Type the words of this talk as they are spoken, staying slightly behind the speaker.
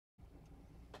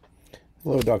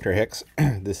Hello, Dr. Hicks.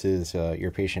 This is your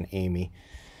patient Amy.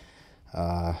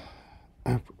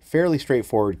 Fairly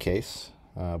straightforward case,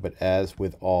 but as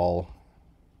with all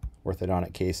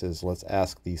orthodontic cases, let's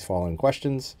ask these following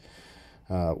questions.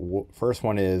 First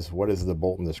one is, what is the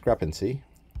Bolton discrepancy?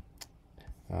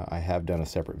 I have done a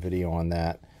separate video on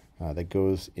that that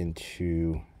goes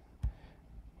into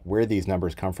where these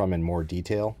numbers come from in more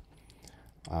detail.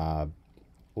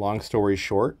 Long story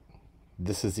short,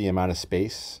 this is the amount of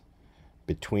space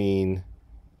between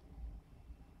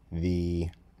the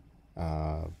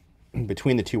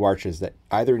two arches that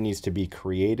either needs to be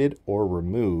created or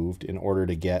removed in order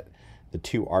to get the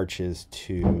two arches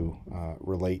to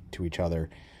relate to each other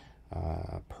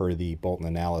per the Bolton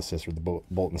analysis or the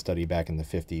Bolton study back in the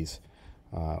 50s,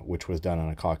 which was done on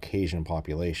a Caucasian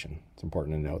population. It's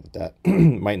important to note that that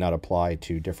might not apply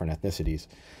to different ethnicities.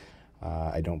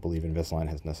 I don't believe Invisalign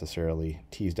has necessarily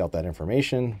teased out that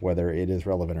information, whether it is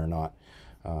relevant or not.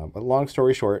 But long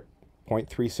story short,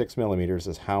 0.36 millimeters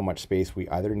is how much space we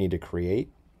either need to create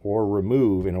or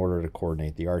remove in order to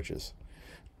coordinate the arches.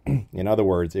 In other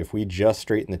words, if we just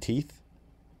straighten the teeth,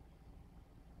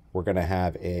 we're going to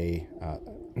have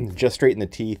just straighten the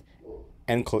teeth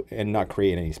and not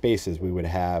create any spaces, we would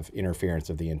have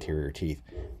interference of the interior teeth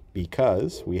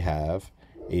because we have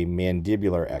a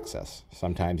mandibular excess.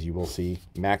 Sometimes you will see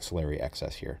maxillary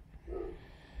excess here.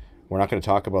 We're not going to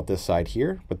talk about this side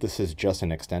here, but this is just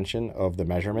an extension of the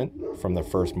measurement from the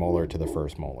first molar to the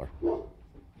first molar.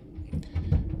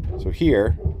 So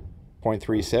here,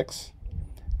 0.36,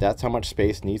 that's how much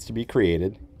space needs to be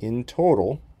created in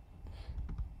total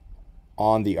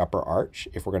on the upper arch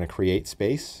if we're going to create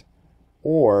space,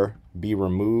 or be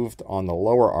removed on the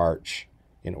lower arch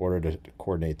in order to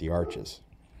coordinate the arches.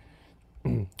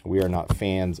 We are not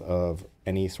fans of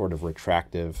any sort of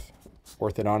retractive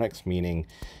orthodontics, meaning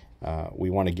we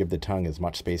want to give the tongue as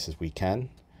much space as we can,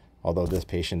 although this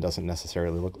patient doesn't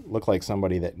necessarily look like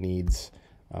somebody that needs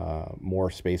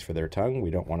more space for their tongue. We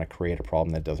don't want to create a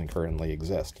problem that doesn't currently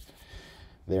exist.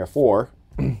 Therefore,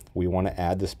 we want to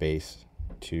add the space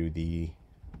to the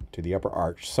upper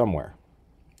arch somewhere.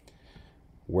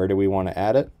 Where do we want to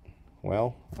add it?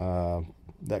 Well,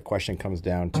 that question comes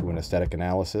down to an aesthetic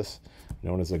analysis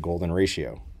known as the golden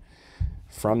ratio.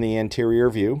 From the anterior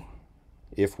view,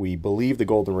 if we believe the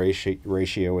golden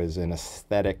ratio is an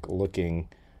aesthetic looking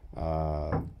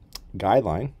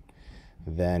guideline,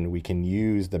 then we can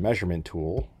use the measurement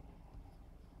tool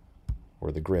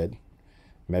or the grid,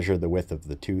 measure the width of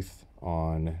the tooth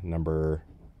on number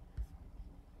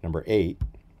 8,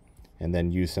 and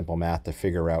then use simple math to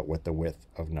figure out what the width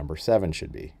of number 7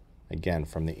 should be, again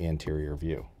from the anterior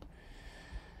view.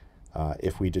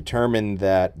 If we determine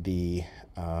that the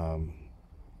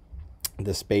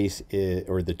space is,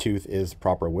 or the tooth is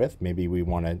proper width, maybe we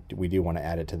do want to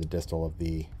add it to the distal of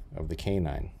the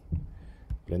canine.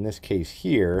 But in this case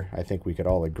here, I think we could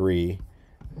all agree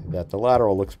that the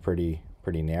lateral looks pretty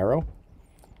narrow.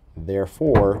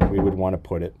 Therefore, we would want to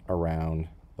put it around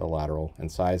the lateral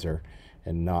incisor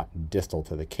and not distal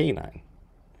to the canine.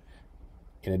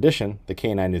 In addition, the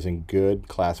canine is in good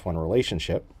class 1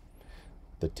 relationship.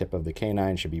 The tip of the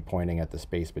canine should be pointing at the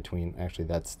space between, actually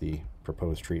that's the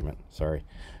proposed treatment, sorry.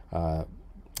 The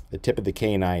tip of the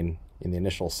canine in the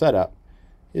initial setup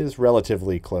is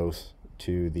relatively close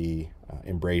to the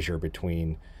embrasure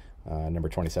between number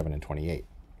 27 and 28.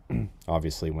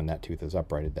 Obviously, when that tooth is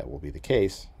uprighted, that will be the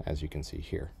case, as you can see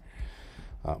here.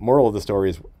 Moral of the story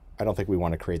is, I don't think we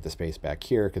want to create the space back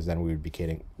here, because then we would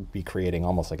be creating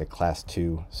almost like a class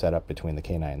 2 setup between the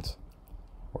canines,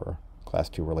 or class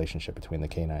 2 relationship between the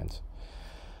canines.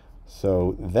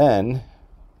 So then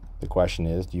the question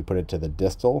is, do you put it to the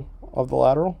distal of the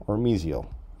lateral or mesial?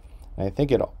 And I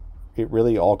think it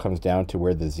really all comes down to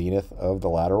where the zenith of the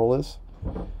lateral is.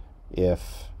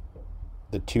 If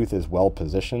the tooth is well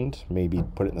positioned, maybe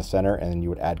put it in the center, and then you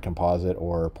would add composite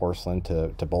or porcelain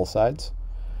to both sides.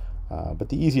 But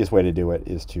the easiest way to do it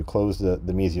is to close the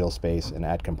mesial space and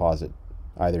add composite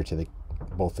either to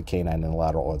both the canine and the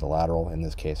lateral, or the lateral. In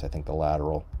this case, I think the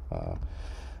lateral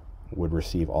would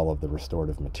receive all of the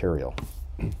restorative material.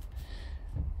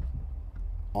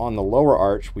 On the lower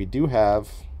arch, we do have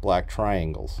black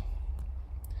triangles.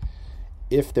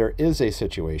 If there is a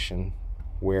situation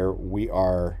where we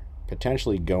are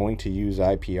potentially going to use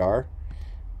IPR,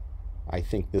 I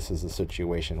think this is a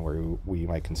situation where we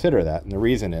might consider that. And the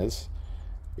reason is,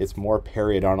 it's more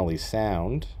periodontally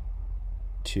sound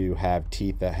to have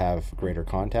teeth that have greater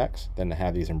contacts than to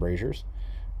have these embrasures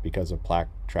because of plaque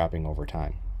trapping over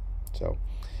time. So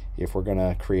if we're going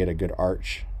to create a good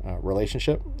arch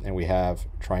relationship and we have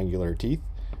triangular teeth,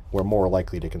 we're more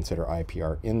likely to consider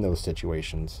IPR in those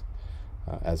situations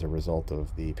as a result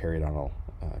of the periodontal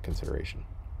consideration,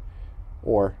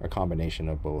 or a combination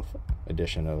of both,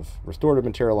 addition of restorative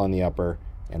material on the upper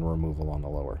and removal on the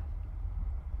lower.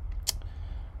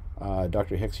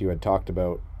 Dr. Hicks, you had talked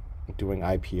about doing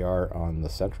IPR on the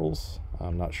centrals.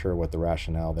 I'm not sure what the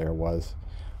rationale there was.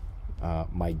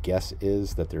 My guess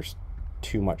is that there's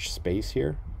too much space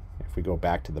here. If we go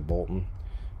back to the Bolton,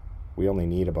 we only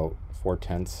need about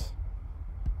 4/10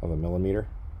 of a millimeter.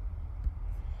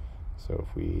 So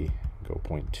if we go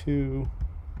 0.2,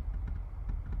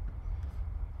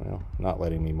 well, not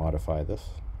letting me modify this.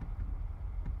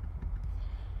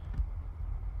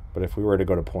 But if we were to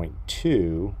go to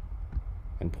 0.2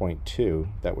 and 0.2,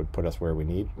 that would put us where we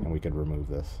need, and we could remove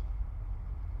this.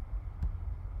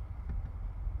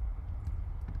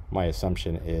 My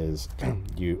assumption is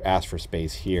you asked for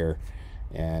space here,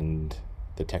 and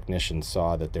the technician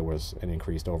saw that there was an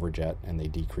increased overjet, and they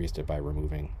decreased it by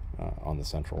removing on the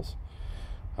centrals.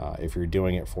 If you're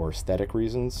doing it for aesthetic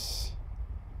reasons,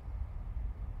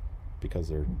 because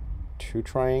they're too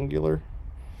triangular,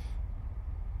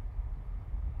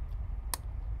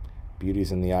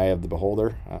 beauty's in the eye of the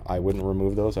beholder. I wouldn't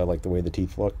remove those. I like the way the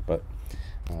teeth look, but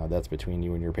that's between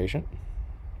you and your patient.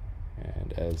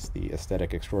 And as the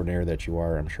aesthetic extraordinaire that you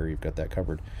are, I'm sure you've got that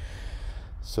covered.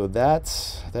 So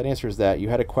that answers that. You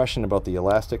had a question about the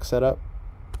elastic setup.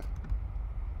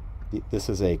 This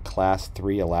is a class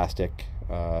 3 elastic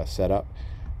setup.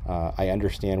 I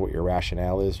understand what your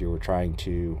rationale is. You were trying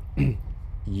to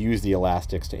use the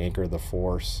elastics to anchor the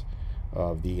force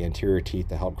of the anterior teeth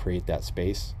to help create that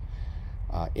space.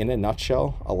 In a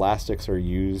nutshell, elastics are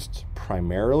used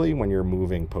primarily when you're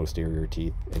moving posterior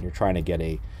teeth and you're trying to get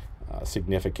a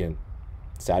significant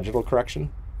sagittal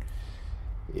correction.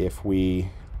 If we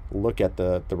look at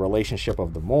the relationship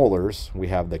of the molars, we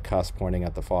have the cusp pointing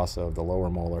at the fossa of the lower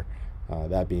molar,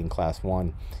 that being class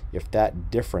 1. If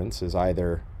that difference is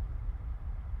either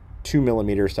 2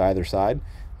 millimeters to either side,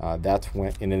 that's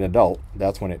when, in an adult,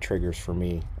 that's when it triggers for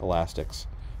me elastics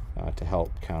to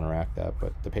help counteract that.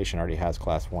 But the patient already has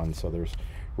class 1, so there's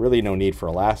really no need for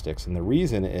elastics. And the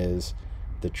reason is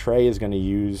the tray is going to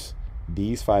use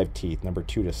these 5 teeth, number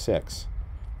 2 to 6,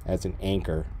 as an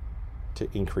anchor to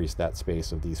increase that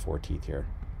space of these 4 teeth here.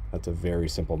 That's a very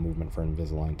simple movement for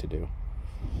Invisalign to do.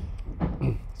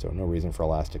 So no reason for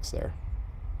elastics there.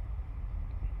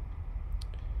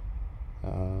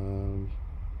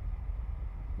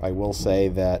 I will say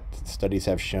that studies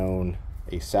have shown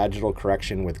a sagittal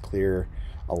correction with clear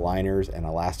aligners and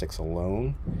elastics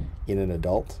alone in an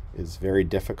adult is very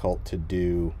difficult to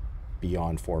do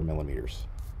beyond 4 millimeters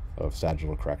of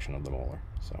sagittal correction of the molar.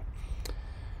 So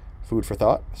food for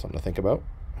thought, something to think about.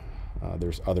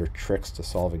 There's other tricks to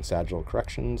solving sagittal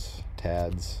corrections,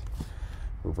 TADs,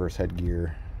 reverse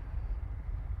headgear,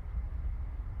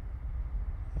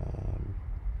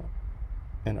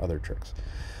 and other tricks.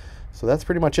 So that's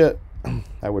pretty much it.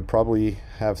 I would probably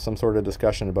have some sort of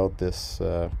discussion about this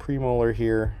premolar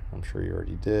here. I'm sure you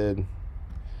already did.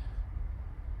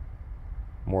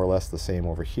 More or less the same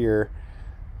over here.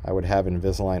 I would have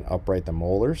Invisalign upright the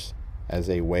molars as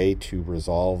a way to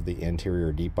resolve the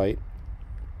anterior deep bite.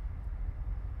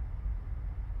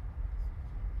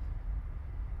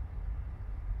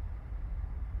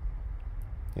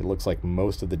 It looks like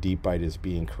most of the deep bite is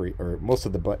being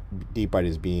deep bite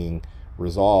is being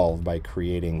resolved by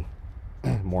creating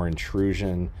more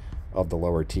intrusion of the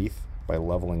lower teeth by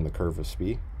leveling the curve of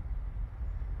Spee.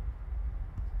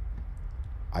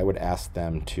 I would ask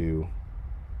them to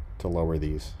lower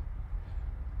these.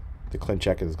 The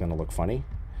ClinCheck is going to look funny,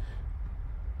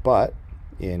 but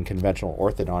in conventional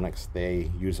orthodontics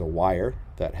they use a wire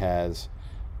that has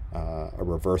a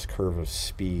reverse curve of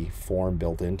Spee form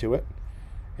built into it.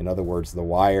 In other words, the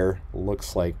wire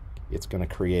looks like it's going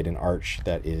to create an arch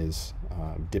that is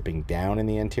dipping down in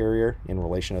the anterior in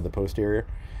relation to the posterior.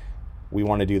 We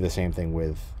want to do the same thing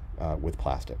with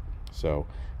plastic. So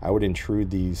I would intrude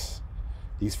these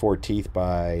 4 teeth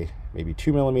by maybe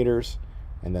 2 millimeters,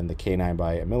 and then the canine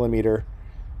by 1 millimeter,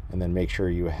 and then make sure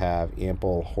you have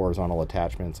ample horizontal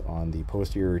attachments on the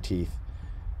posterior teeth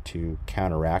to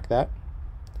counteract that.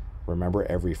 Remember,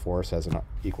 every force has an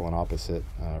equal and opposite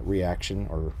reaction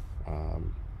or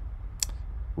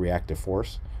reactive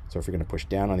force. So if you're going to push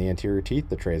down on the anterior teeth,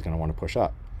 the tray is going to want to push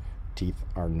up. Teeth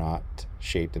are not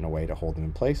shaped in a way to hold them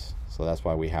in place, so that's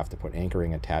why we have to put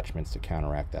anchoring attachments to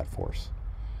counteract that force.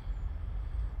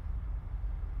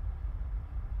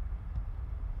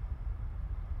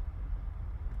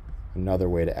 Another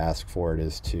way to ask for it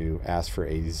is to ask for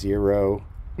a 0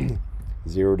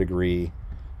 degree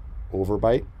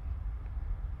overbite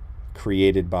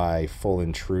created by full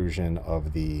intrusion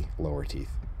of the lower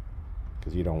teeth.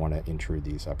 because you don't want to intrude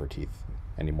these upper teeth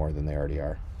any more than they already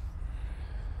are,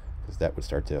 because that would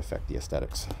start to affect the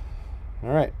aesthetics.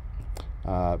 All right,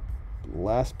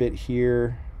 last bit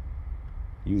here,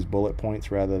 use bullet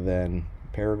points rather than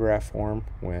paragraph form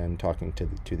when talking to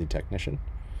the technician,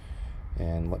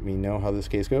 and let me know how this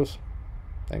case goes.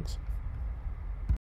 Thanks.